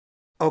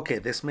Okay,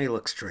 this may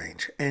look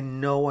strange, and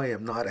no, I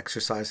am not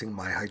exercising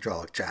my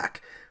hydraulic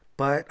jack,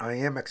 but I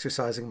am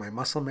exercising my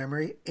muscle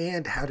memory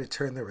and how to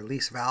turn the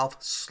release valve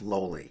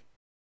slowly.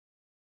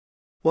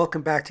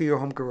 Welcome back to your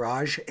home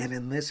garage, and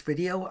in this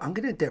video, I'm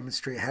going to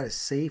demonstrate how to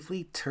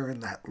safely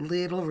turn that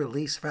little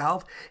release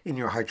valve in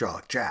your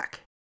hydraulic jack.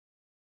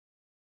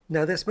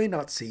 Now, this may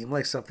not seem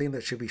like something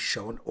that should be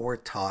shown or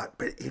taught,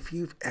 but if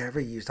you've ever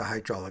used a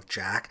hydraulic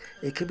jack,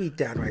 it can be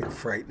downright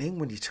frightening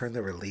when you turn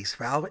the release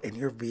valve and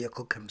your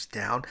vehicle comes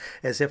down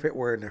as if it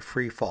were in a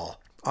free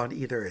fall on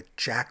either a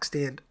jack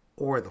stand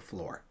or the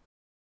floor.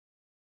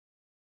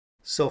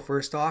 So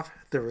first off,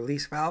 the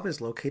release valve is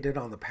located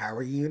on the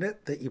power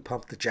unit that you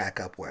pump the jack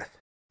up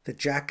with. The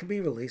jack can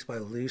be released by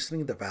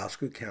loosening the valve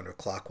screw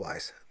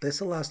counterclockwise. This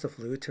allows the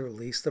fluid to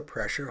release the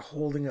pressure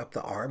holding up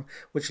the arm,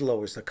 which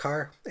lowers the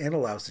car and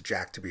allows the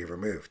jack to be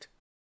removed.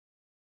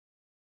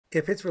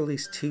 If it's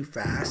released too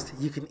fast,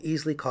 you can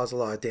easily cause a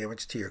lot of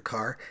damage to your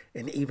car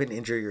and even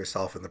injure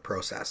yourself in the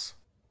process.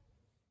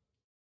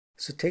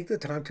 So take the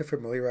time to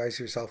familiarize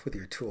yourself with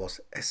your tools,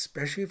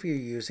 especially if you're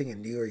using a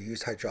new or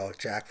used hydraulic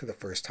jack for the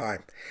first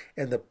time.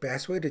 And the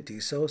best way to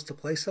do so is to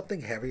place something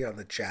heavy on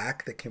the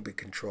jack that can be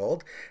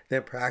controlled,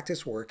 then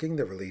practice working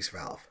the release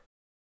valve.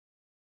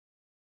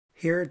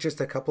 Here are just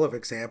a couple of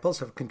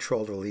examples of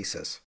controlled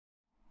releases.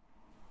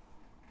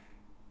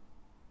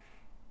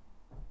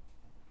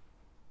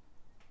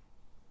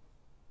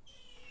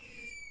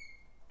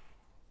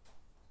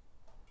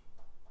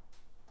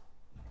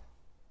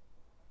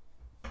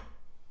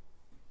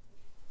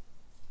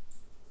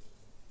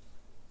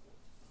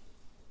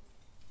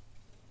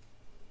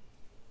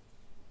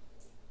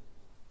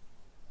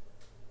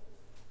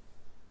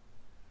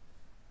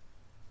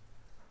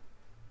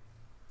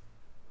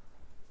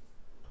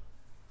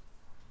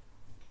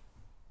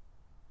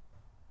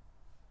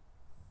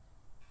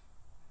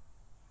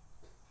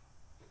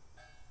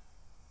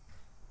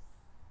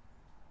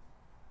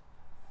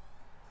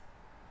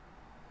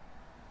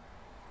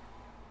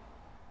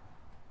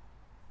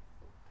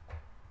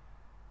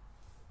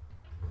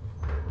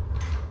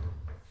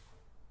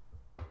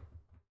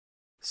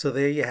 So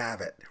there you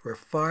have it.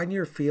 Refine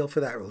your feel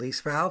for that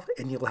release valve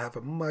and you'll have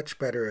a much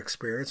better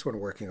experience when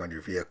working on your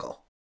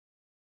vehicle.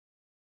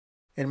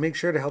 And make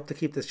sure to help to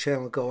keep this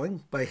channel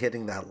going by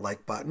hitting that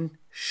like button,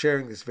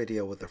 sharing this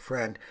video with a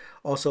friend.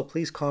 Also,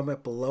 please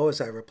comment below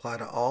as I reply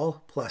to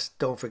all. Plus,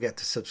 don't forget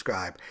to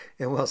subscribe.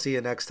 And we'll see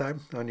you next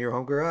time on Your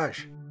Home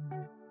Garage.